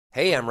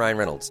Hey, I'm Ryan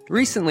Reynolds.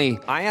 Recently,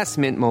 I asked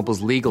Mint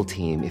Mobile's legal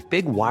team if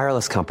big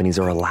wireless companies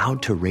are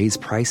allowed to raise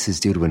prices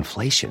due to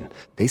inflation.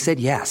 They said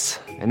yes.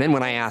 And then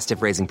when I asked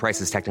if raising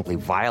prices technically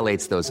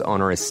violates those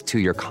onerous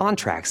two-year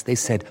contracts, they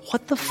said,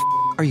 "What the f***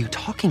 are you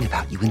talking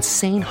about, you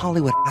insane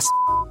Hollywood ass?"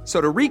 So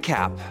to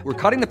recap, we're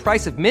cutting the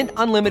price of Mint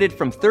Unlimited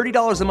from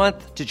 $30 a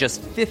month to just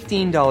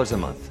 $15 a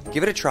month.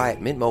 Give it a try at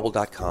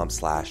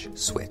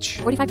mintmobile.com/switch.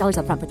 $45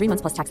 up front for 3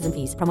 months plus taxes and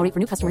fees. Promo rate for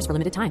new customers for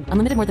limited time.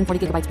 Unlimited more than 40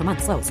 gigabytes per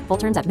month. Slows full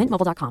terms at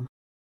mintmobile.com.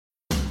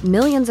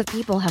 Millions of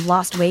people have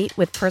lost weight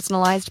with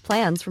personalized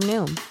plans from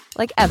Noom.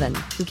 Like Evan,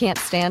 who can't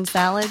stand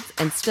salads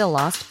and still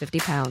lost 50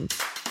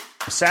 pounds.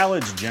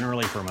 Salads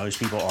generally for most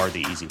people are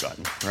the easy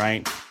button,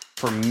 right?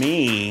 For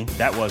me,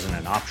 that wasn't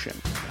an option.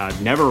 I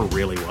never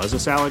really was a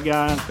salad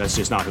guy. That's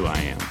just not who I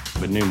am.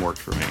 But Noom worked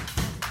for me.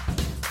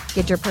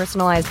 Get your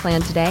personalized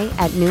plan today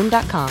at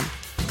Noom.com.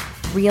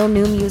 Real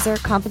Noom user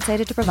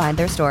compensated to provide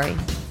their story.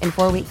 In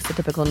 4 weeks, the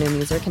typical Noom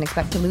user can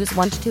expect to lose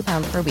 1 to 2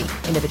 pounds per week.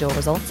 Individual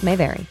results may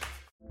vary.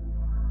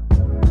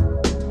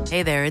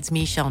 Hey there, it's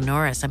Michelle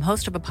Norris. I'm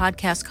host of a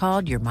podcast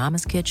called Your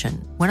Mama's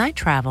Kitchen. When I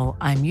travel,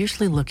 I'm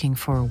usually looking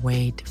for a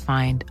way to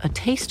find a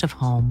taste of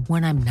home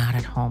when I'm not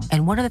at home.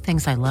 And one of the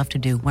things I love to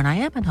do when I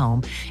am at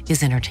home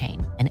is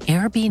entertain. And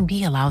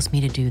Airbnb allows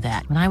me to do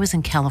that. When I was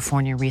in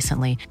California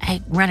recently,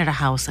 I rented a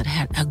house that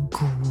had a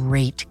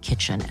great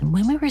kitchen. And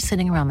when we were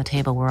sitting around the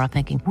table, we're all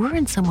thinking, we're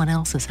in someone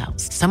else's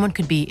house. Someone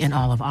could be in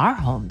all of our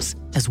homes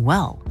as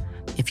well.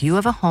 If you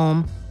have a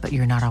home, but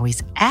you're not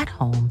always at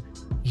home,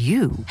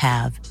 you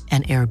have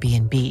an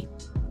Airbnb.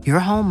 Your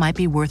home might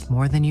be worth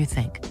more than you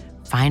think.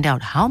 Find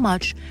out how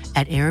much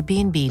at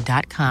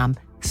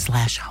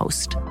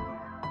airbnb.com/host.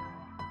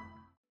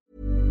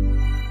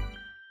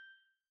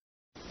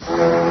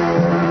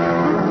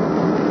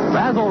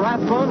 Basil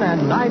Rathbone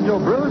and Nigel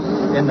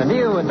Bruce in the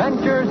new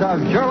adventures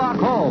of Sherlock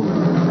Holmes.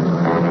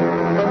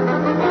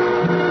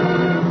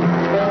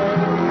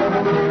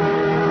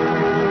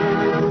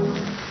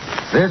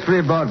 This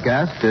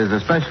rebroadcast is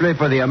especially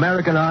for the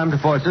American Armed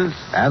Forces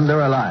and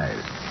their allies.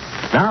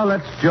 Now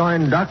let's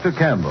join Dr.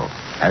 Campbell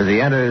as he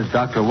enters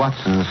Dr.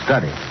 Watson's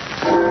study.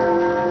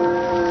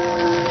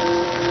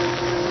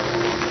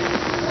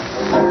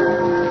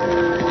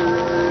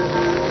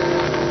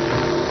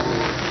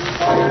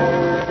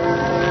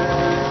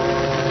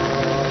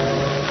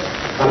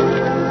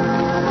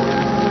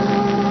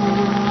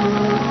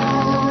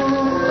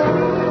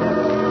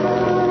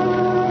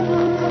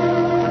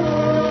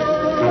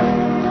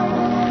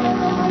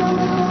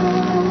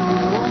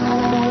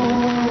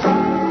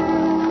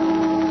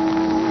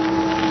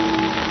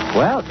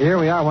 Here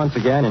we are once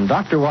again in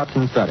Dr.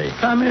 Watson's study.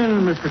 Come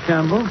in, Mr.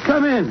 Campbell.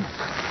 Come in.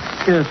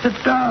 Here, sit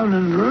down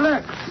and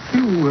relax.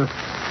 You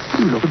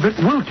look a bit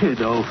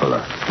wilted, old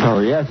fellow. Oh,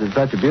 yes, it's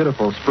such a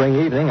beautiful spring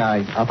evening.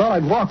 I thought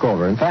I'd walk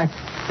over. In fact,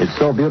 it's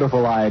so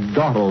beautiful I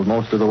dawdled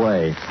most of the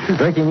way,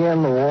 drinking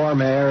in the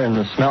warm air and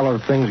the smell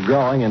of things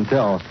growing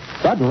until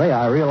suddenly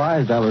I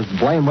realized I was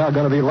blame well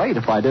going to be late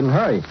if I didn't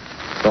hurry.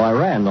 So I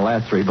ran the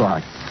last 3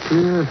 blocks.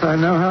 Yes, I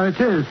know how it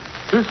is.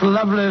 This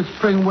lovely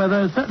spring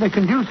weather is certainly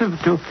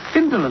conducive to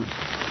indolence.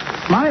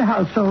 My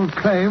household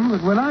claim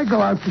that when I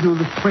go out to do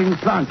the spring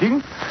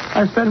planting,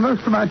 I spend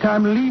most of my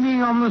time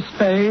leaning on the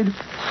spade,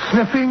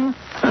 sniffing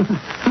and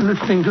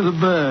listening to the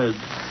birds.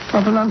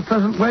 Not an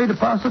unpleasant way to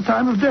pass the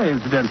time of day,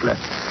 incidentally.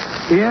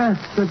 Yes,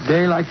 a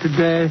day like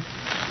today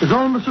is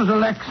almost as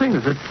relaxing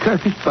as a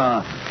Turkish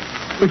bath.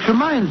 Which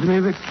reminds me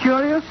of a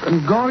curious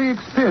and gory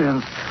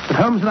experience that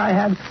Holmes and I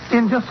had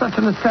in just such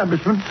an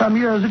establishment some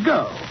years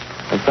ago.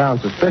 It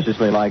sounds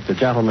suspiciously like the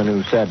gentleman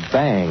who said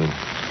bang.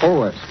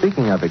 Oh,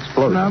 speaking of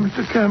explosions... Now,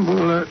 Mr.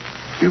 Campbell,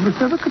 you must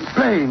never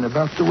complain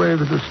about the way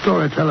that a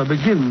storyteller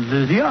begins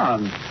his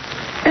yarn.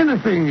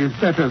 Anything is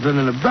better than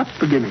an abrupt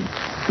beginning.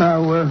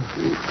 Now,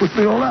 put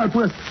me all out.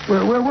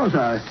 Where was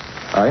I?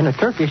 In a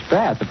Turkish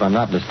bath, if I'm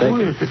not mistaken. Oh,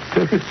 yes, it's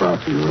Turkish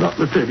bath. You're not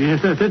mistaken.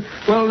 Yes, that's it.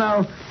 Well,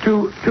 now,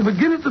 to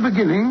begin at the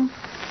beginning,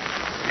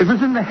 it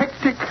was in the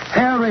hectic,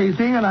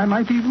 hair-raising, and I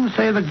might even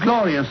say the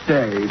glorious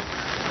days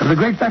of the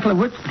great battle of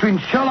wits between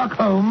Sherlock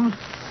Holmes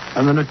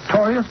and the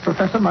notorious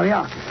Professor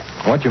Moriarty.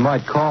 What you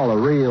might call a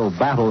real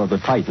battle of the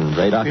titans,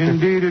 eh, Doctor?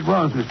 Indeed it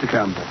was, Mr.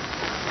 Campbell.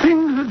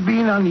 Things had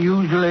been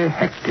unusually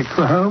hectic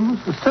for Holmes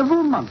for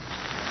several months.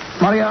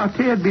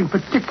 Moriarty had been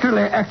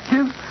particularly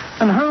active,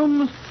 and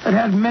Holmes had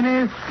had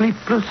many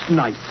sleepless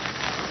nights.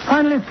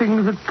 Finally,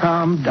 things had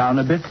calmed down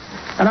a bit,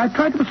 and I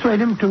tried to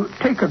persuade him to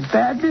take a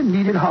badly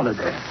needed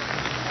holiday.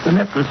 The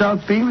net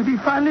result being that he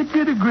finally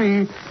did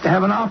agree to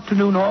have an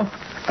afternoon off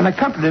and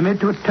accompany me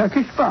to a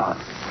Turkish bath.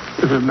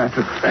 As a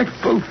matter of fact,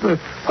 both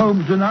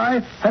Holmes and I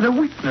had a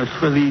weakness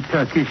for the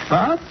Turkish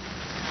bath.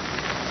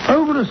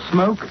 Over a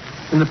smoke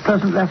in the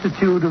pleasant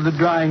latitude of the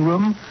drawing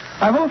room,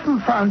 I've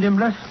often found him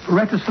less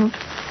reticent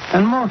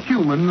and more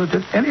human than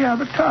at any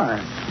other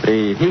time.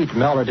 The heat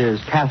melted his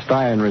cast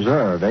iron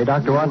reserve, eh,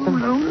 Dr.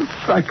 Watson? Only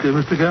slightly,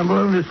 Mr. Campbell,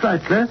 only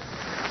slightly.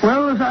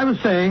 Well, as I was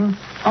saying,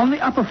 on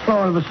the upper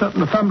floor of a certain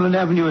Northumberland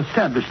Avenue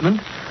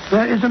establishment,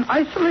 there is an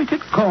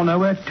isolated corner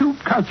where 2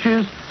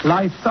 couches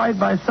lie side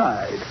by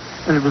side.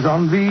 and it was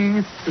on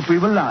these that we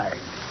were lying.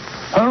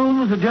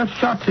 Holmes had just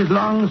shot his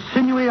long,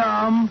 sinewy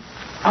arm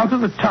out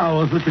of the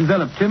towels which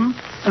enveloped him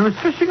and was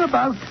fishing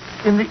about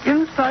in the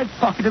inside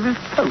pocket of his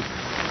coat,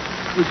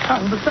 which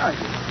hung beside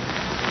him.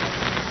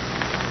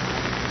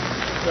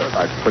 Where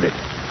have I put it?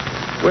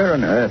 Where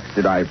on earth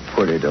did I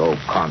put it? Oh,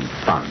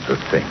 confound the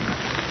thing.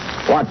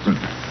 Watson.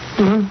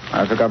 Mm-hmm.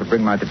 I forgot to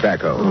bring my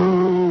tobacco.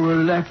 Oh,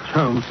 relax,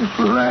 Holmes. Just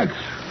relax.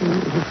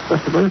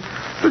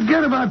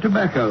 Forget about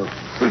tobacco.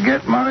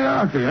 Forget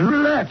Moriarty and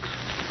relax.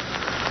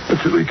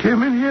 That's what we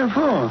came in here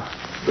for.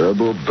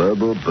 Burble,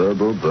 burble,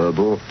 burble,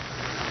 burble.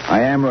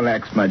 I am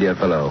relaxed, my dear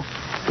fellow.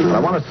 But I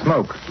want to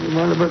smoke.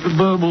 What about the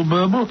burble,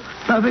 burble?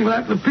 Nothing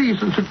like the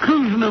peace and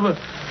seclusion of a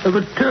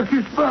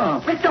Turkish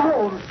bar. Mr.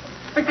 Holmes.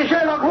 Mr.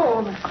 Sherlock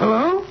Holmes.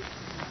 Hello?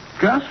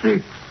 Gus,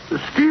 the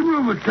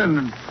steam-room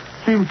attendant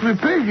seems to be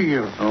paging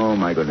you. Oh,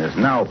 my goodness.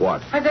 Now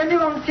what? Has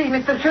anyone seen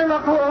Mr.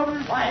 Sherlock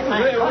Holmes?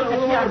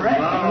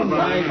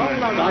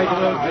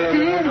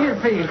 See in here,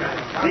 please.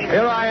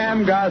 Here I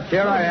am, Gus.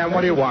 Here I am.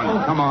 What do you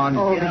want? Come on.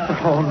 Oh, Mr.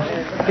 Holmes,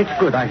 it's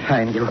good I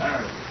find you.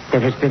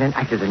 There has been an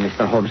accident,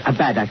 Mr. Holmes. A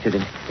bad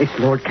accident. It's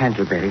Lord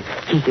Canterbury.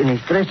 He's in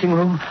his dressing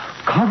room,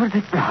 covered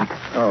with blood.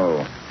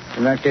 Oh.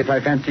 In that case, I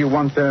fancy you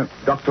want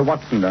Dr.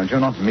 Watson, don't you?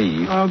 Not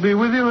me. I'll be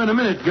with you in a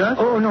minute, Gus.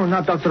 Oh, no,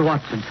 not Dr.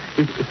 Watson.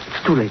 It's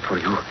too late for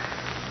you.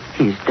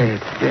 He's dead.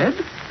 Dead?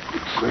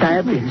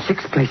 Stabbed in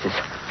 6 places.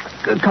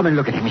 Come and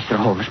look at him, Mr.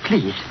 Holmes,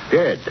 please.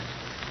 Dead?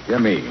 Dear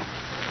me.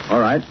 All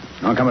right.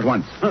 I'll come at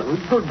once.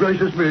 Good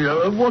gracious me.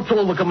 What's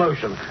all the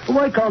commotion?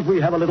 Why can't we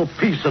have a little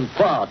peace and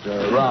quiet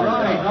around?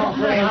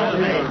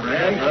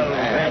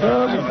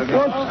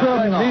 What's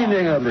the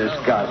meaning of this,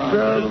 Gus?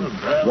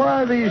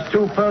 Why are these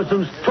two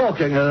persons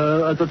talking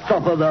at the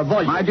top of their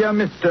voices? My dear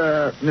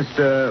Mr.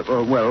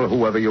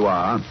 whoever you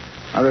are,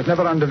 I was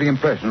never under the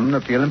impression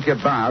that the Olympia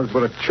Baths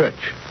were a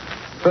church.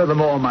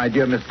 Furthermore, my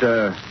dear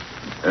Mr.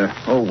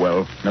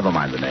 Never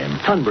mind the name.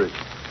 Tunbridge.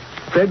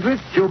 Frederick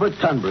Hubert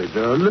Tunbridge,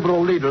 a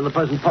Liberal leader in the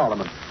present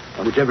Parliament,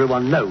 which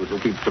everyone knows who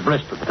keeps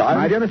abreast of the time.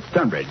 My dear Mr.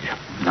 Tunbridge,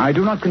 I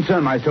do not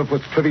concern myself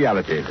with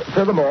trivialities.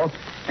 Furthermore,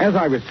 as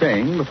I was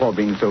saying before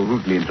being so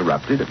rudely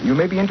interrupted, you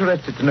may be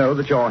interested to know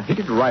that your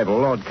hated rival,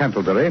 Lord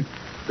Canterbury,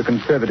 the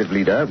Conservative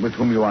leader with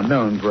whom you are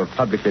known to have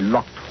publicly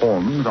locked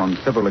horns on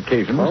several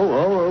occasions.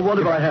 What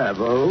if I have?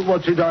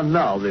 What's he done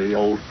now, the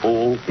old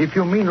fool? If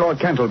you mean Lord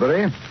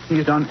Canterbury,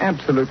 he's done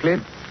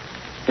absolutely...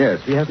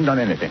 Yes, he hasn't done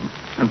anything,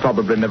 and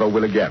probably never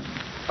will again.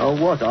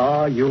 What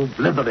are you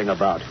blithering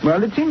about?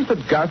 Well, it seems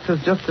that Gus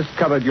has just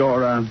discovered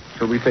your,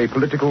 shall we say,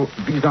 political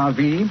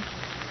vis-a-vis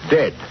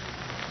dead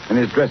in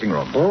his dressing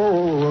room.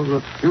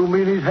 Oh, you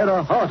mean he's had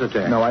a heart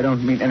attack? No, I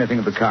don't mean anything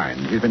of the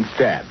kind. He's been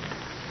stabbed.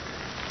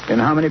 In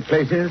how many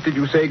places did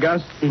you say,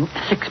 Gus? In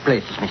 6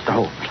 places, Mr.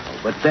 Holmes.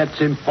 But that's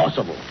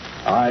impossible.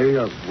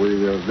 I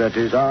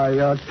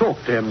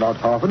talked to him not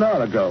half an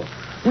hour ago.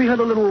 We had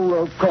a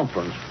little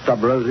conference,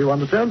 sub rosa, you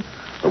understand,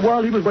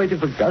 while he was waiting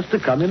for Gus to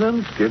come in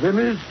and give him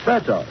his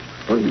baton.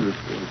 Well, he was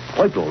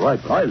quite all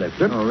right when I left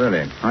him. Oh,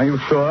 really? Are you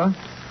sure?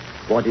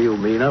 What do you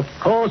mean? Of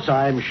course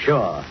I'm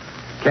sure.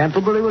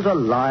 Canterbury was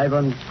alive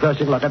and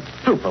dressing like a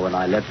trooper when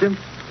I left him.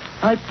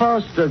 I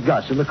passed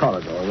Gus in the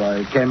corridor.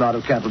 I came out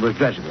of Canterbury's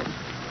dressing room.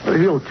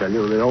 He'll tell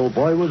you the old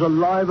boy was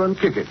alive and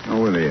kicking.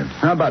 Oh, will he?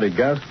 How about it,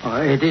 Gus?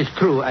 It is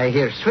true I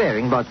hear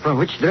swearing, but from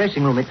which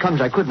dressing room it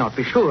comes I could not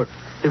be sure.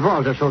 The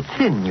walls are so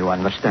thin, you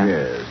understand.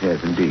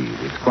 Yes, indeed.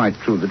 It's quite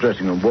true the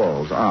dressing room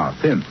walls are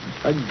thin.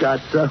 Gus,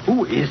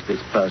 who is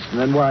this person,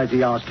 and why is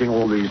he asking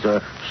all these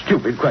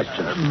stupid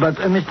questions? But,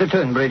 Mr.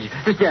 Tunbridge,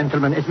 this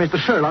gentleman is Mr.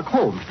 Sherlock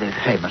Holmes, the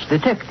famous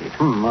detective.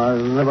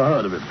 I've never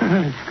heard of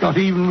him. Got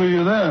even with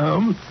you there,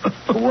 Holmes.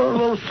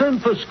 well,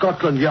 send for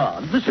Scotland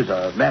Yard. This is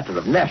a matter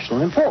of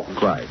national importance.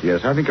 Quite,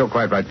 yes. I think you're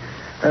quite right.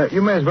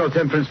 You may as well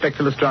send for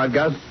Inspector Lestrade,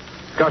 Gus.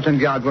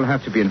 Scotland Yard will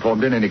have to be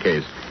informed in any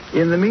case.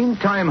 In the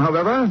meantime,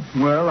 however,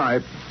 well, I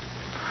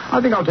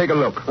think I'll take a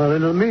look. Well,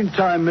 in the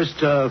meantime,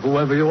 Mr.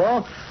 Whoever you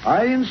are,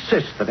 I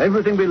insist that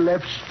everything be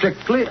left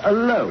strictly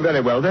alone.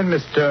 Very well, then,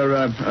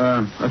 Mr.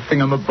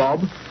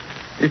 Thingamabob,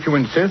 if you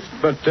insist,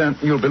 but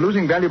you'll be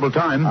losing valuable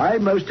time. I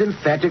most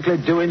emphatically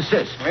do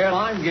insist. Well,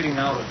 I'm getting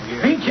out of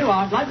here. Me too,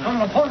 I'd like on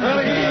the point.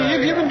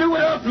 You can do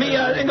without me.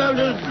 I think I'll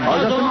just...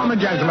 Just a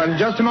moment, gentlemen.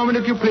 Just a moment,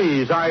 if you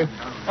please. I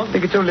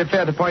think it's only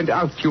fair to point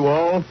out to you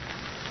all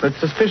that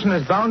suspicion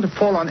is bound to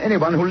fall on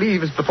anyone who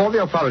leaves before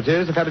the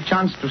authorities have had a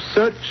chance to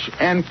search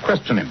and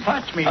question him.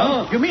 Touch me.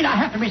 Oh. You mean I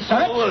have to be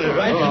searched?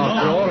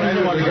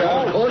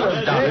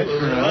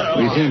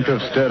 We seem to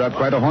have stirred up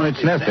quite a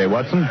hornet's nest, eh,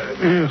 Watson?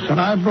 Yes, and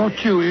I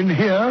brought you in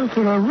here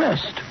for a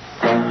rest.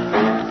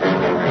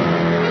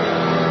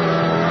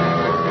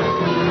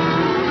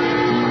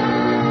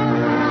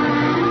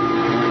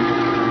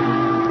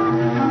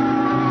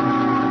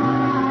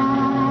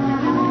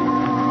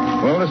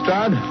 Well,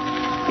 Lestrade?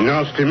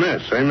 Nasty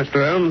mess, eh,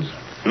 Mr. Holmes?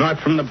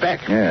 Knife from the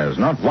back. Yes,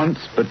 not once,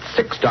 but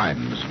 6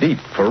 times. Deep,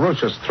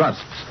 ferocious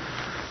thrusts.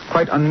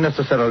 Quite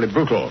unnecessarily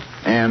brutal.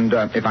 And,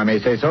 if I may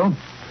say so,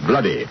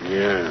 bloody.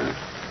 Yeah.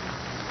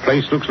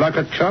 Place looks like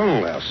a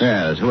charnel house.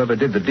 Yes, whoever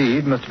did the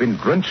deed must have been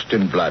drenched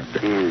in blood.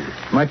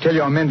 Might tell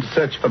your men to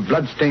search for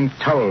blood-stained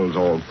towels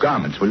or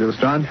garments, will you,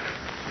 Lestrade?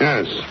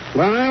 Yes.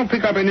 Well, I'll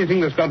pick up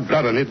anything that's got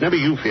blood on it. Never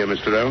you fear,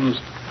 Mr. Holmes.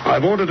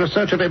 I've ordered a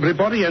search of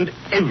everybody and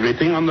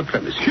everything on the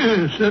premises.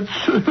 Yes,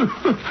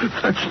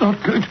 that's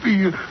not going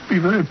to be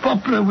very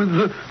popular with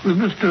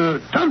Mr.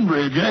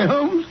 Tunbridge, eh,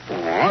 Holmes?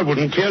 Oh, I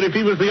wouldn't care if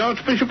he was the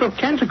Archbishop of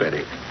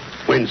Canterbury.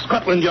 When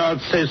Scotland Yard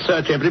says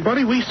search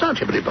everybody, we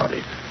search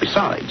everybody.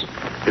 Besides,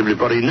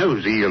 everybody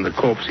knows he and the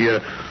corpse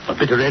here are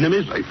bitter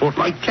enemies. They fought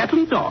like cat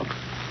and dog.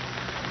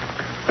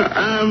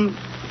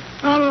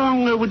 How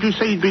long would you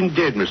say he'd been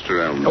dead,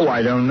 Mr. Holmes? Oh,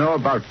 I don't know.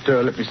 About,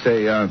 let me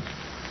say, an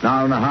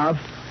hour and a half.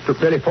 Took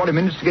barely 40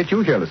 minutes to get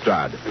you here,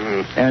 Lestrade.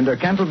 And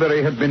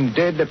Canterbury had been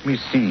dead, let me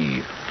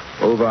see,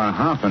 over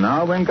half an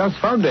hour when Gus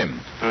found him.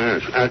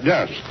 Yes,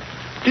 Gus.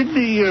 Did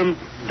the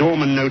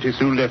doorman notice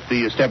who left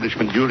the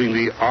establishment during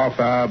the half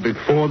hour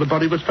before the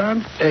body was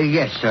found?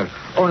 Yes, sir.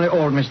 Only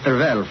old Mr.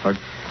 Welford.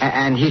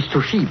 And he's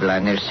too feeble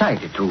and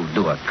nearsighted to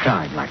do a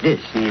crime like this.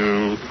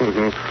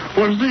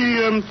 Was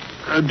the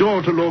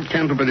door to Lord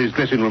Canterbury's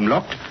dressing room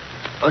locked?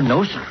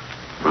 No, sir.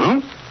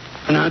 Huh?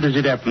 And how does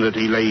it happen that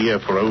he lay here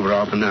for over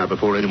half an hour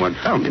before anyone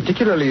found him?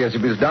 Particularly as he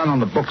was down on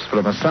the books for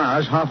a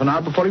massage half an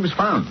hour before he was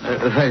found.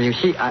 Well, you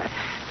see,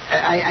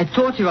 I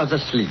thought he was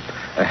asleep.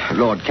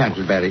 Lord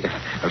Canterbury,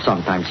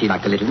 sometimes he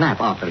liked a little nap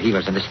after he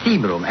was in the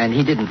steam room, and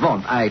he didn't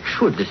want I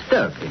should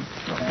disturb him.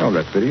 Oh,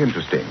 that's very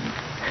interesting.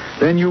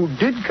 Then you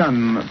did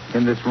come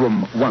in this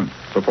room once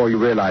before you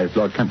realized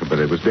Lord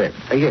Canterbury was dead?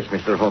 Yes,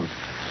 Mr. Holmes.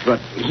 But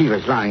he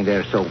was lying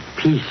there so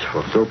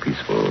peaceful. So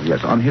peaceful,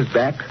 yes. On his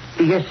back?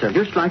 Yes, sir,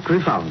 just like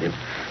we found him.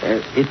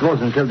 It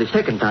wasn't until the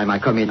second time I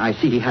come in I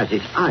see he has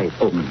his eyes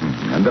open.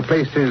 And the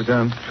place is,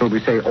 shall we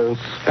say, all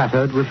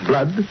spattered with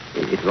blood?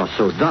 It was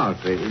so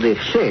dark. The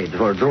shades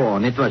were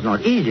drawn. It was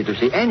not easy to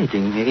see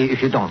anything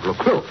if you don't look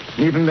close.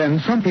 Even then,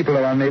 some people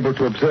are unable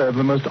to observe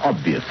the most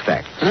obvious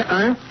facts.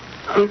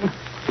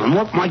 And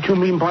what might you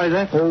mean by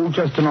that? Oh,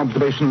 just an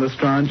observation,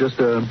 Lestrade. Just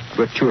a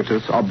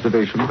gratuitous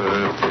observation.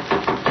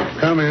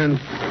 Come in.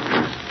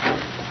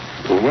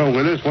 Well,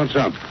 Willis, what's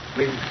up?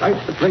 We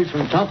searched the place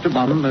from top to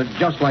bottom,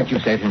 just like you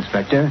said,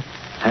 Inspector.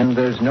 And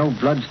there's no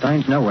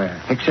bloodstains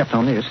nowhere, except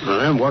on this.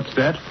 And what's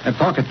that? A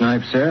pocket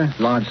knife, sir.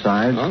 Large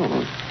size. Oh.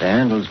 The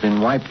handle's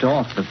been wiped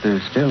off, but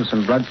there's still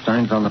some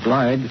bloodstains on the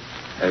blade.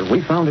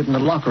 We found it in the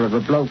locker of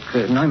a bloke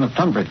named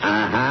Tunbridge.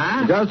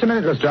 Just a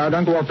minute, Lestrade.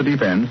 Don't go off the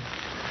deep end.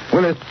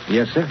 Willis.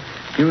 Yes, sir?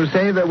 You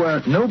say there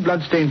were no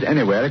bloodstains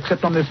anywhere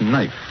except on this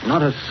knife.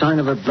 Not a sign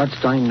of a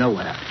bloodstain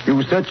nowhere.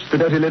 You searched the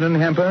dirty linen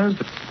hampers,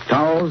 the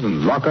towels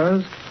and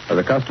lockers, where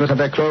the customers had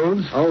their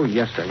clothes? Oh,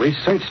 yes, sir. We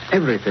searched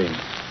everything.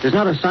 There's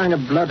not a sign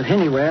of blood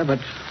anywhere,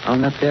 but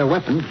on that there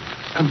weapon.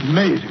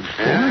 Amazing.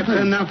 That's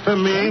enough for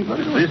me.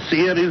 This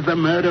here is the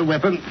murder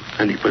weapon,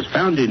 and it was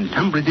found in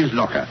Tunbridge's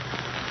locker.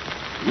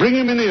 Bring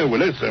him in here,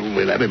 Willis, and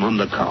we'll have him on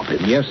the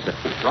carpet. Yes, sir.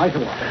 Right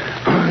away.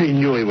 I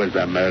knew he was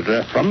the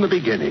murderer from the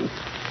beginning.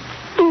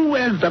 Who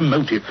has the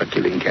motive for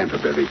killing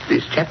Canterbury?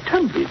 This chap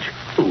Tunbridge.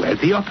 Who had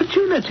the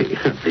opportunity?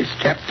 This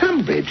chap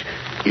Tunbridge.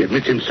 He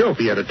admits himself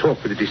he had a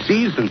talk with the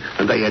deceased, and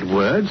they had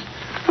words.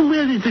 And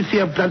where is this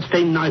here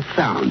bloodstained knife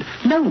found?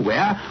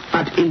 Nowhere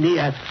but in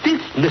this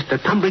Mr.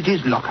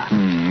 Tunbridge's locker.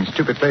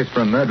 Stupid place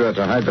for a murderer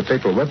to hide the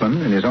fatal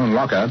weapon in his own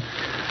locker.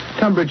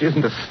 Tunbridge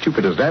isn't as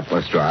stupid as that,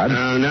 Lestrade.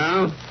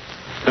 No?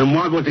 Then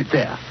why was it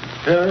there?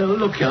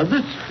 Look here,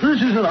 this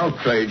is an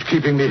outrage,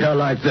 keeping me here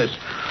like this.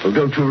 Well,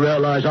 don't you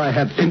realize I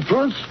have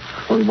influence?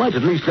 Well, you might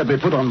at least let me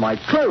put on my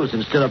clothes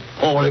instead of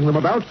hauling them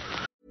about.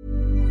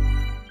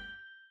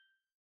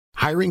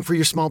 Hiring for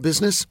your small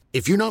business?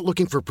 If you're not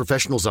looking for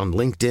professionals on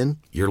LinkedIn,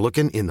 you're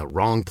looking in the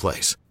wrong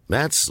place.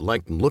 That's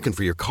like looking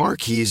for your car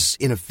keys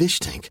in a fish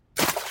tank.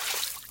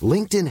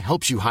 LinkedIn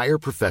helps you hire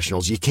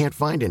professionals you can't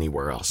find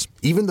anywhere else,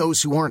 even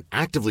those who aren't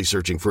actively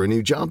searching for a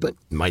new job but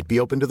might be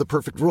open to the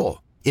perfect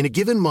role. In a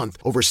given month,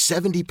 over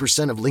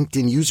 70% of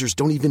LinkedIn users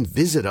don't even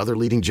visit other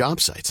leading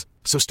job sites.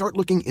 So start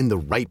looking in the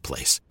right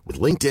place. With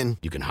LinkedIn,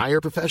 you can hire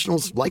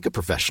professionals like a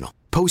professional.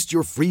 Post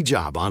your free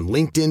job on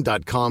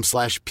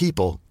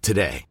linkedin.com/people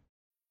today.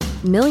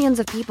 Millions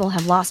of people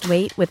have lost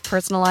weight with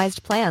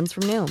personalized plans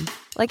from Noom.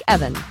 Like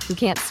Evan, who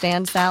can't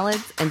stand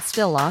salads and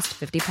still lost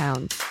 50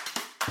 pounds.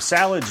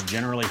 Salads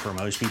generally for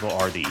most people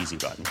are the easy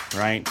button,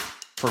 right?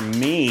 For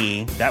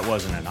me, that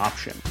wasn't an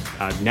option.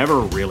 I never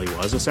really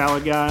was a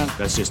salad guy.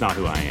 That's just not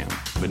who I am.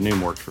 But Noom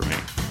worked for me.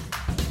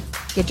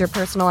 Get your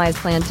personalized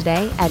plan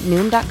today at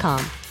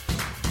Noom.com.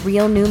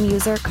 Real Noom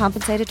user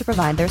compensated to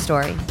provide their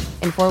story.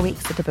 In 4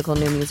 weeks, the typical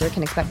Noom user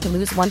can expect to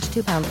lose 1 to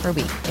 2 pounds per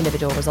week.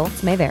 Individual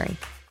results may vary.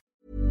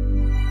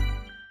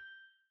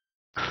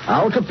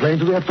 I'll complain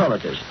to the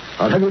authorities.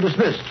 I'll have you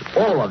dismissed,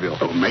 all of you.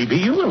 Oh, maybe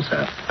you will,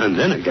 sir. And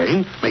then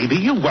again, maybe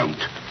you won't.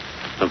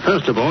 But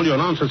first of all,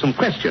 you'll answer some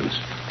questions.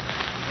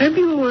 Have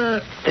you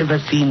ever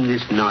seen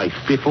this knife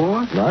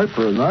before? Knife?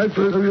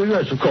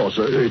 Yes, of course.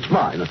 It's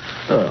mine.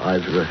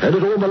 I've had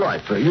it all my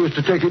life. I used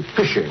to take it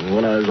fishing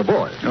when I was a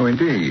boy. Oh,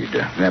 indeed.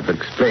 That would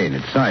explain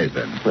its size,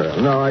 then. Well,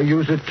 now I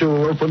use it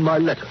to open my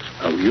letters.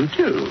 Oh, you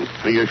do?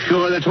 Are you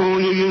sure that's all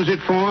you use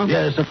it for?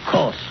 Yes, of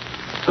course.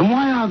 And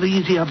why are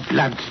these here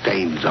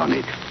bloodstains on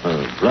it?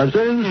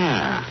 Bloodstains?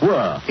 Yeah.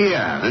 Where?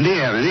 Here, and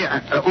here, and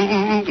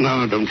here.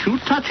 No, don't you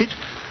touch it.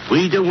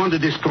 We don't want to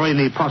destroy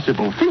any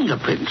possible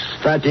fingerprints.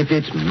 But if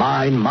it's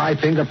mine, my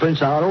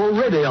fingerprints are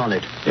already on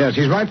it. Yes,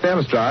 he's right there,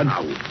 Lestrade.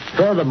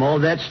 Furthermore,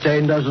 that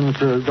stain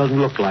doesn't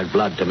look like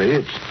blood to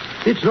me.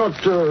 It's not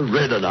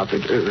red enough.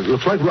 It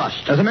looks like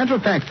rust. As a matter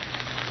of fact,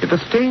 if the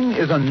stain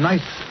is a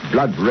nice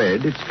blood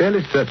red, it's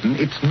fairly certain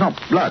it's not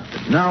blood.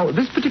 Now,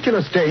 this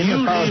particular stain, You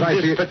as far as I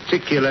leave see... this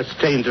particular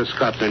stain to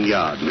Scotland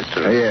Yard,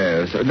 Mr.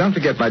 Yes. Don't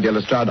forget, my dear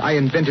Lestrade, I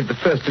invented the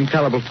first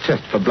infallible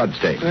test for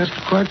bloodstains. That's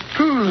quite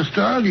true,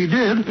 Lestrade. You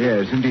did.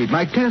 Yes, indeed.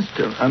 My test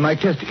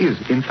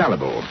is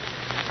infallible.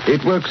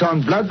 It works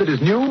on blood that is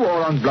new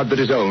or on blood that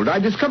is old. I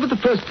discovered the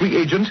first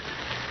reagent,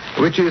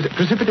 which is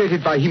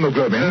precipitated by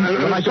hemoglobin.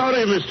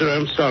 Sorry, Mr.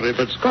 Holmes, sorry,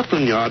 but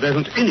Scotland Yard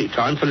hasn't any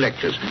time for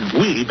lectures.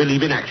 We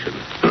believe in action.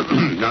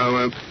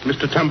 Now,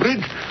 Mr.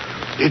 Tunbridge,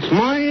 it's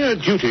my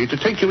duty to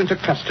take you into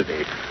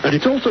custody, and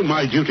it's also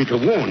my duty to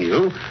warn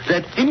you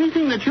that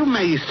anything that you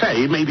may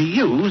say may be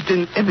used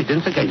in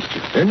evidence against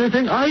you.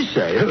 Anything I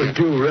say?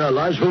 Do you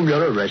realize whom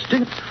you're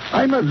arresting?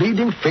 I'm a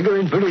leading figure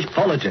in British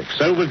politics.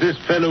 So was this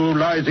fellow who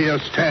lies here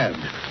stabbed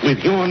with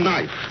your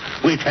knife,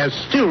 which has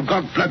still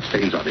got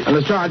bloodstains on it.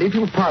 Lestrade, if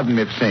you'll pardon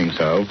me for saying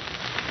so,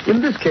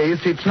 in this case,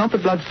 it's not the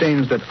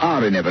bloodstains that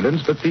are in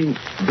evidence, but the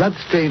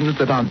bloodstains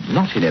that are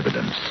not in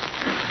evidence,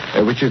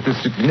 which is the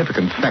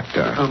significant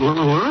factor.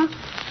 What?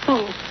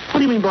 Oh, what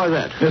do you mean by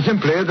that?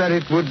 Simply that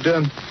it would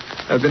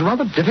have been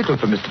rather difficult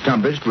for Mr.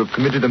 Tunbridge to have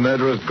committed a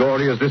murder as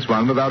gory as this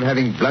one without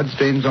having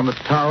bloodstains on the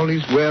towel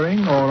he's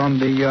wearing or on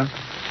the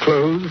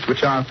clothes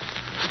which are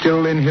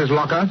still in his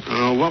locker.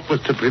 What was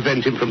to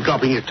prevent him from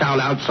dropping his towel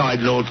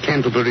outside Lord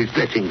Canterbury's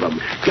dressing room,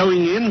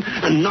 going in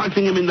and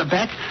knifing him in the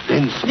back,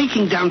 then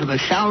sneaking down to the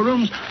shower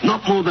rooms,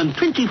 not more than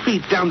 20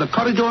 feet down the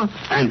corridor,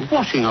 and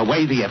washing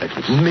away the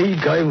evidence? Me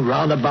going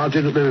round about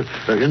it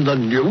in the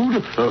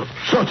nude?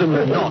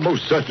 Certainly not.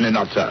 Most certainly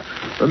not, sir.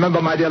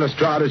 Remember, my dear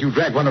Lestrade, as you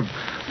drag one of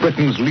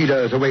Britain's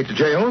leaders away to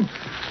jail,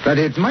 that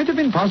it might have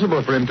been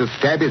possible for him to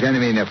stab his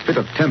enemy in a fit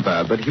of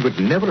temper, but he would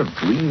never have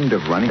dreamed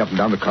of running up and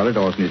down the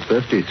corridors in his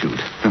birthday suit.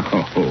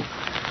 Oh,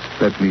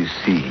 let me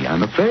see.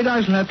 I'm afraid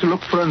I shall have to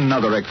look for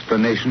another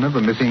explanation of the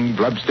missing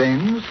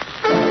bloodstains.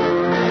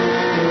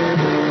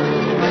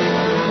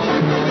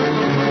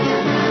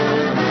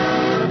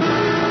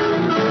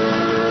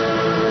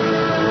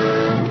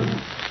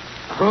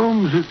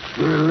 Holmes, it's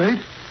late.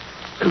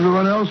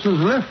 Everyone else has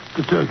left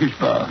the Turkish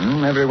bar.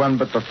 Everyone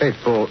but the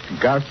faithful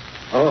Gus.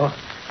 Oh,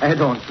 I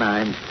don't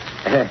mind.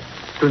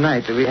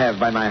 Tonight we have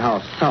by my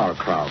house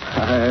sauerkraut.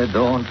 I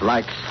don't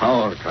like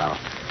sauerkraut.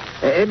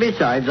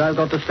 Besides, I've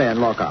got to stay and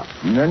lock up.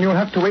 Then you'll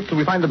have to wait till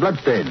we find the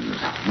bloodstains.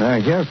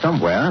 They're here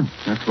somewhere.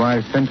 That's why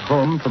I sent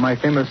home for my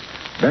famous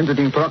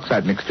benzidine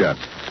peroxide mixture.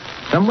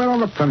 Somewhere on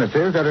the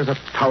premises there is a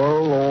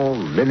towel or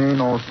linen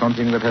or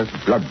something that has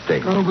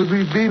bloodstains. Oh, but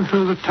we've been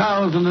through the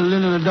towels and the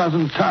linen a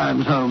dozen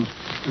times, Holmes.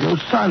 No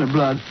sign of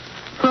blood.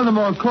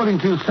 Furthermore, according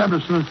to the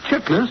establishment's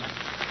checklist,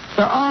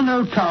 there are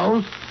no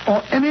towels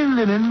or any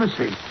linen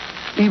missing.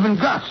 Even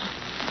Gus,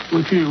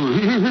 his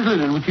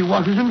linen, which he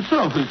washes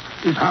himself,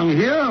 is hung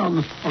here on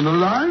the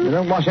line. You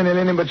don't wash any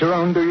linen but your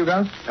own, do you,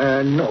 Gus?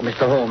 No,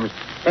 Mr. Holmes.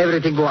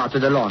 Everything go out to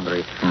the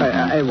laundry.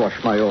 I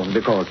wash my own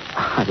because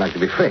I'd like to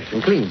be fresh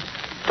and clean.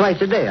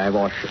 Twice a day I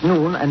wash,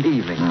 noon and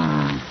evening.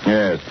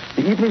 Yes.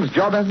 The evening's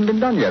job hasn't been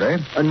done yet,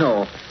 eh?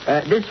 No.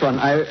 This one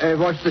I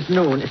washed this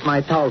noon. It's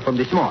my towel from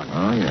this morning.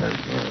 Oh, yes.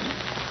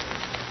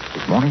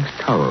 This morning's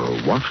towel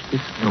washed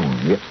this noon.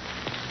 Yes.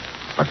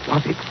 What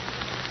was it?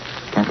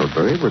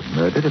 Canterbury was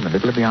murdered in the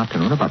middle of the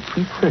afternoon about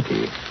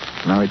 3:30.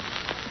 Now it's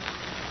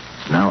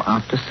now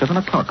after 7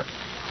 o'clock.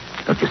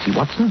 Don't you see,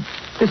 Watson?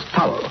 This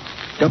towel.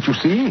 Don't you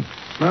see?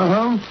 No,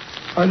 Holmes,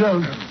 I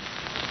don't.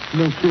 I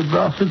don't see a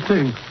blasted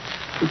thing.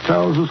 The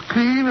towel's as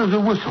clean as a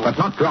whistle. But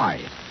not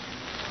dry.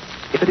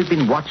 If it had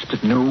been washed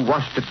at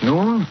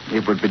noon,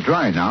 it would be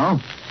dry now.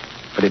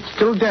 But it's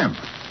still damp.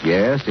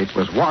 Yes, it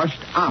was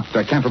washed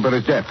after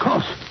Canterbury's death. Of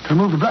course, to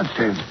remove the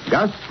bloodstains.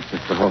 Gus?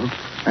 Mr. Holmes.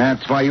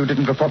 That's why you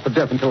didn't report the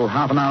death until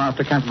half an hour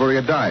after Canterbury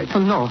had died. Oh,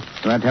 no.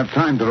 You had to have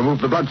time to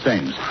remove the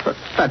bloodstains. But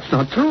that's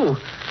not true.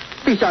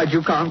 Besides,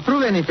 you can't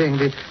prove anything.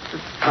 The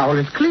towel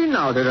is clean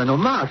now. There are no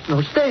marks,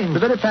 no stains. The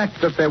very fact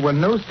that there were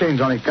no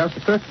stains on it, Gus,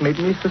 first made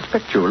me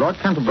suspect you. Lord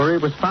Canterbury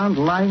was found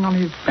lying on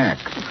his back.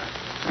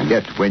 And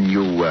yet, when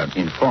you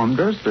informed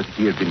us that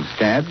he had been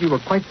stabbed, you were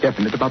quite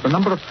definite about the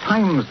number of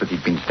times that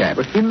he'd been stabbed.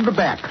 But in the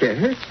back.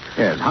 Yes?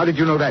 Yes. How did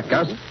you know that,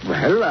 Gus?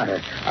 Well,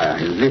 I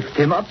lift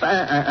him up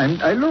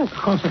and I look. Of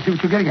course, I see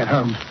what you're getting at,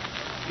 Holmes.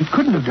 He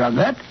couldn't have done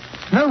that.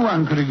 No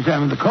one could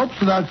examine the corpse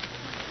without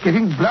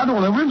getting blood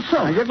all over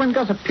himself. And yet when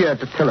Gus appeared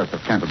to tell us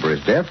of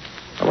Canterbury's death,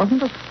 there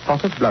wasn't a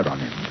spot of blood on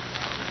him.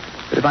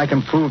 But if I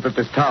can prove that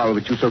this towel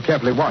which you so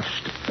carefully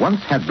washed once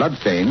had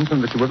bloodstains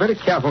and that you were very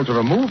careful to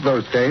remove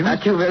those stains...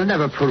 That you will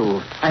never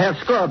prove. I have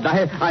scrubbed,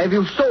 I have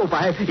used soap,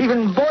 I have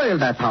even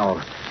boiled that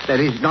towel. There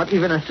is not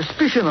even a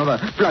suspicion of a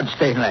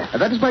bloodstain left.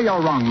 That is where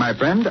you're wrong, my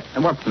friend.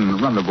 Watson,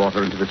 run the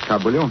water into this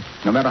tub, will you?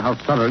 No matter how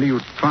thoroughly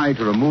you try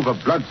to remove a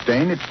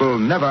bloodstain, it will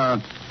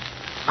never...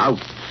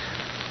 Out.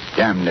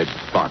 Damn it,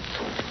 spots.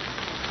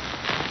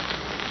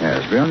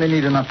 Yes, we only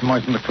need enough to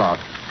moisten the cloth.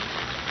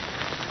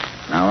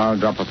 Now I'll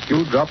drop a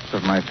few drops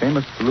of my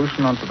famous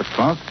solution onto the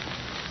cloth.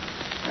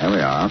 There we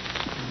are.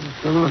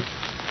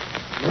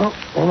 Well,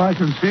 all I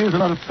can see is a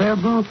lot of pale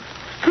blue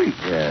streaks.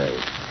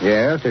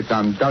 Yes, it's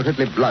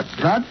undoubtedly blood.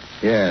 Blood?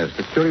 Yes,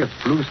 the curious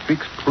blue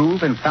streaks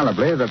prove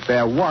infallibly that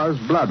there was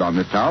blood on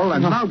the towel.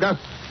 And now, Gus,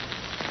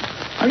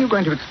 are you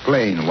going to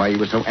explain why you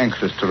were so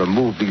anxious to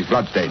remove these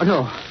bloodstains?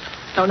 No,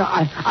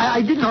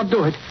 I did not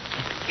do it.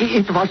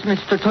 It was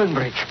Mr.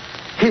 Tunbridge.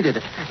 He did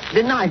it.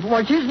 The knife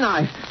was his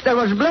knife. There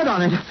was blood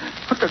on it.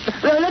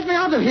 Let me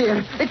out of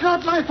here. It's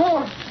not my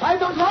fault. I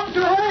don't want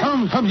to hurt.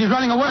 Holmes, he's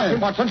running away.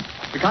 Watson,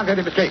 we can't let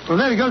him escape. Well,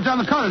 there he goes down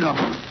the corridor.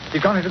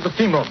 He's gone into the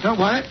steam room. Don't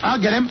worry. I'll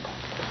get him.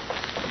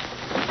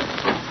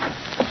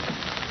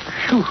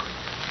 Phew.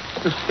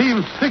 The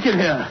steam's thick in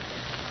here.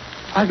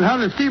 I can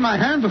hardly see my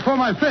hand before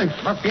my face.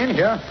 Must be in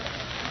here.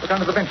 Look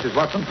under the benches,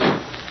 Watson.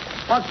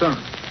 Watson,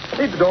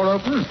 leave the door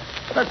open.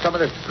 Let some of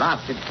this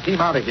blasted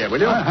steam out of here,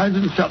 will you? I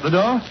didn't shut the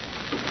door.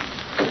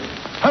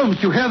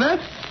 Holmes, you hear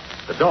that?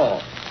 The door.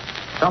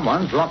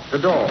 Someone's locked the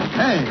door.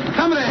 Hey,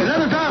 somebody,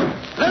 let us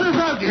out. Let us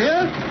out, you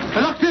hear?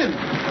 We're locked in.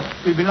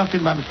 We've been locked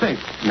in by mistake.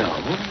 No,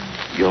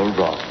 you're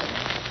wrong.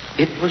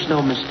 It was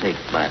no mistake,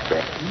 my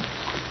friend.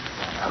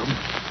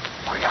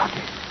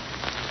 Moriarty.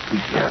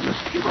 He's here in the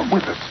steam room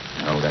with us.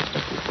 No, that's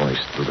just his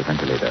voice through the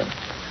ventilator.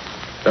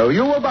 So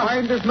you were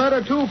behind this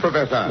murder too,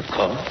 Professor? Of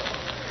course.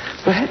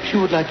 Perhaps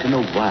you would like to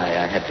know why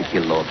I had to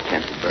kill Lord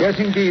Canterbury. Yes,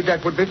 indeed.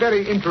 That would be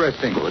very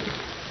interesting. Good.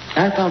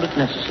 I found it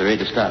necessary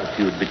to start a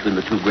feud between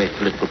the two great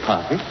political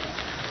parties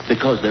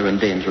because they're in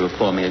danger of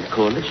forming a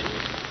coalition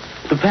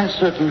to pass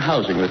certain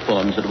housing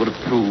reforms that would have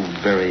proved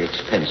very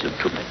expensive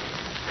to me.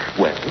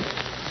 Well,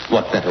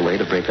 what better way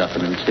to break up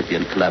an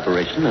incipient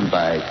collaboration than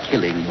by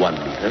killing one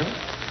leader,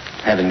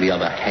 having the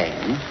other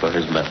hanged for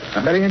his murder?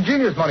 Very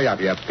ingenious,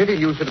 Moriarty. A pity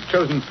you should have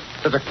chosen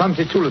such a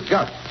clumsy tool as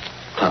Gus.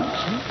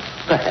 Clumsy?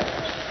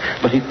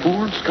 Perhaps. But he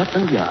fooled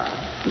Scotland Yard,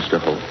 Mr.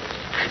 Holmes.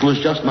 It was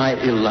just my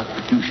ill luck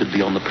that you should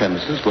be on the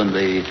premises when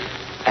the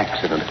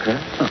accident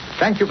occurred.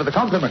 Thank you for the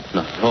compliment.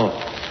 Not at all.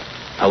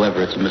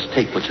 However, it's a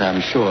mistake which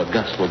I'm sure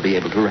Gus will be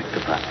able to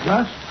rectify.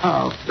 Gus?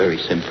 How? Very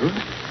simple.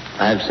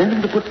 I've sent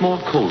him to put more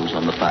coals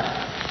on the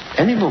fire.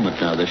 Any moment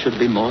now, there should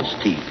be more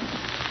steam.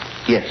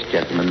 Yes,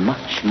 gentlemen,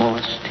 much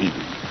more steam.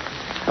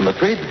 I'm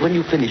afraid that when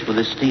you finish with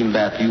this steam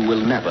bath, you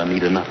will never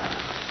need another.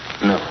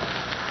 No.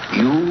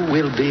 You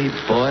will be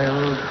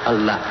boiled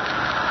alive.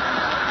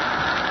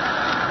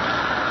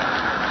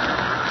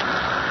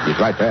 He's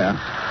right there.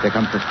 There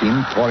comes the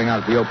steam pouring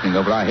out of the opening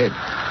over our heads.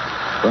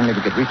 If only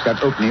we could reach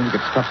that opening, we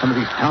could stuff some of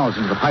these towels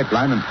into the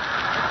pipeline and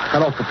cut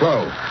off the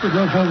flow. Good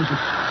Lord, Holmes,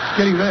 it's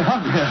getting very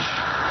hot in here.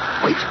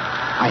 Wait.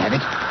 I have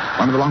it.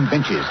 One of the long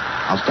benches.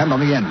 I'll stand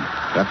on the end.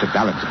 You'll have to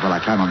balance it while I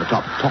climb on the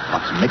top. Talk,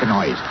 Watson. Make a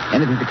noise.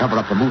 Anything to cover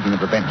up the movement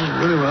of the bench.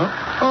 Very well.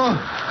 Oh,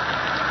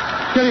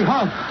 it's getting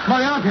hot.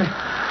 Moriarty,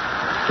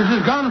 this has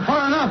gone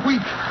far enough. We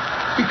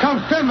can't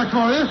stand much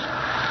more of this.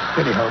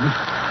 Steady, Holmes.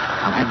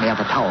 Now hand me out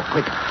a towel,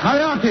 quick.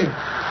 Moriarty,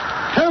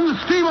 turn the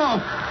steam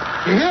off.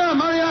 You hear,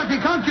 Moriarty?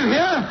 Can't you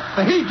hear?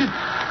 The heat,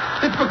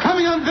 it's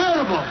becoming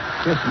unbearable.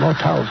 Yes, more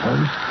towels,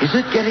 Holmes. Is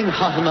it getting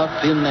hot enough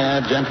in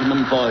there,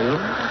 gentlemen Boyle?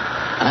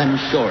 I'm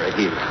sure it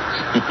is.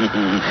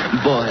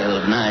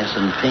 Boiled nice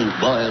and pink,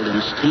 boiled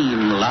in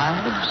steam,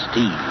 live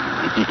steam.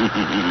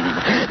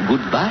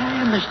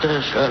 Goodbye,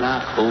 Mr.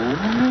 Sherlock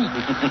Holmes.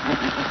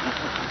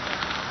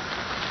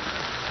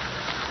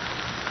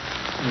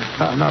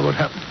 Now what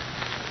happened?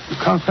 You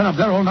can't stand up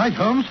there all night,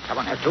 Holmes.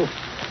 Someone has to.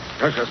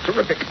 Pressure's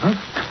terrific. Huh?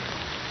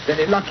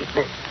 Steady luck. It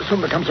will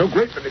soon become so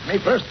great that it may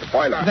burst the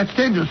boiler. That's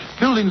dangerous.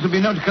 Buildings will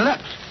be known to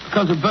collapse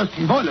because of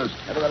bursting boilers.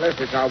 Nevertheless,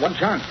 it's our one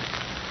chance.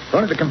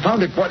 Only the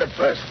confounded boiler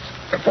bursts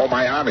before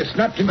my arm is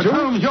snapped in two. But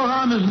Holmes, your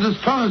arm isn't as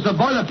strong as the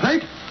boiler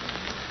plate.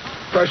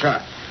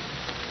 Pressure.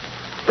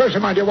 Pressure,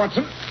 my dear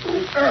Watson.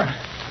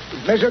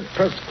 Measured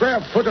per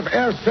square foot of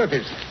air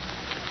surface.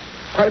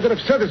 Quite a bit of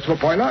service to a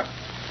boiler.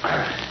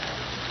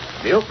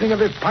 The opening of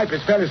this pipe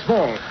is fairly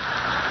small.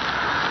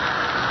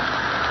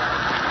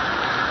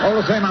 All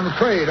the same, I'm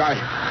afraid I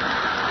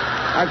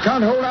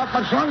can't hold out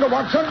much longer,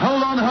 Watson.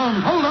 Hold on,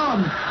 Holmes. Hold on.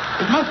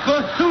 It must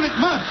burst soon. It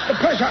must. The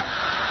pressure.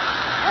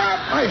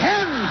 My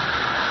hands.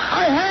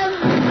 My hands.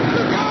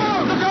 Look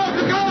out. Look out.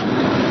 Look out.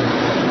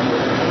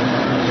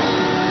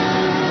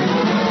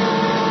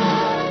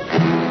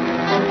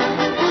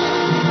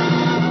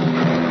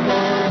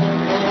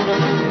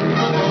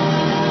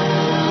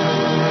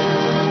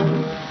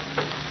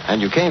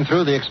 And you came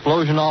through the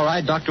explosion all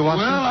right, Dr.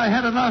 Watson? Well, I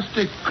had a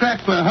nasty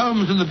crack where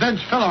Holmes and the bench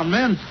fell on me,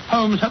 and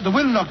Holmes had the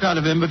wind knocked out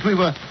of him, but we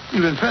were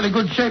in fairly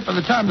good shape by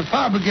the time the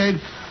fire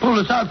brigade pulled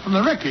us out from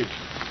the wreckage.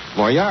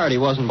 Moriarty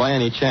wasn't by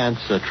any chance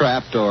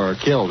trapped or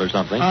killed or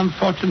something?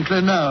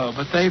 Unfortunately, no.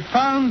 But they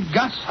found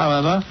Gus,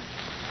 however,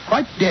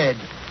 quite dead.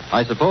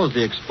 I suppose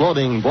the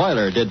exploding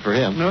boiler did for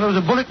him. No, there was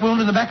a bullet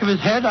wound in the back of his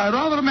head. I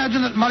rather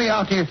imagine that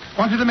Moriarty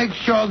wanted to make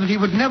sure that he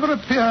would never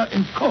appear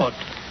in court.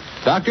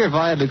 Doctor, if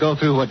I had to go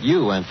through what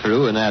you went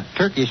through in that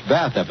Turkish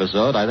bath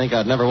episode, I think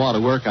I'd never want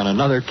to work on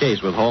another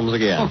case with Holmes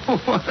again. Oh,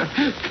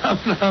 come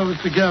now,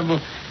 Mr.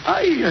 Gamble.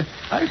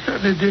 I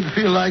certainly did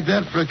feel like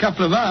that for a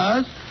couple of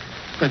hours.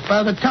 But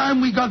by the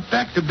time we got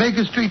back to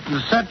Baker Street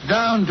and sat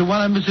down to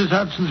one of Mrs.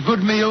 Hudson's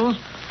good meals,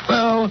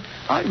 well,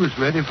 I was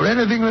ready for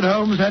anything that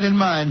Holmes had in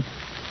mind.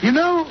 You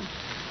know,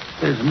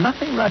 there's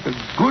nothing like a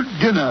good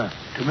dinner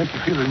to make you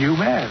feel a new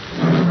man.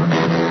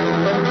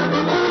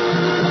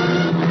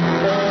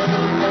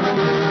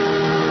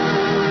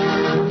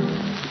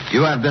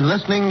 You have been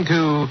listening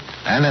to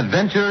An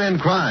Adventure in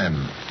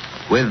Crime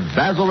with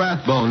Basil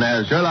Rathbone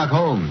as Sherlock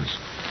Holmes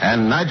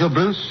and Nigel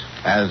Bruce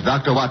as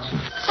Dr. Watson.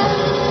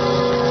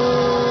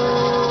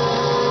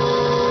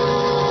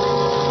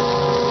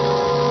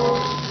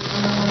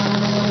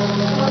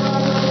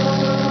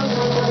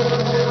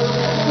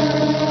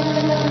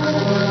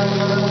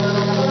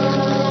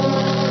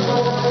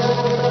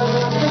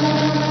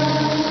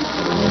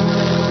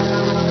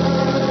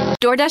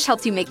 DoorDash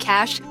helps you make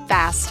cash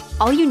fast.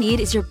 All you need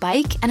is your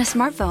bike and a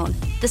smartphone.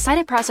 The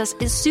sign-up process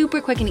is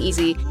super quick and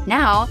easy.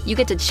 Now, you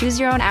get to choose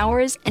your own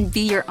hours and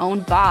be your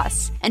own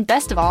boss. And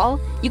best of all,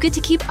 you get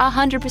to keep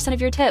 100%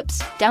 of your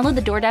tips. Download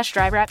the DoorDash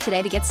driver app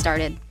today to get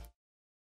started.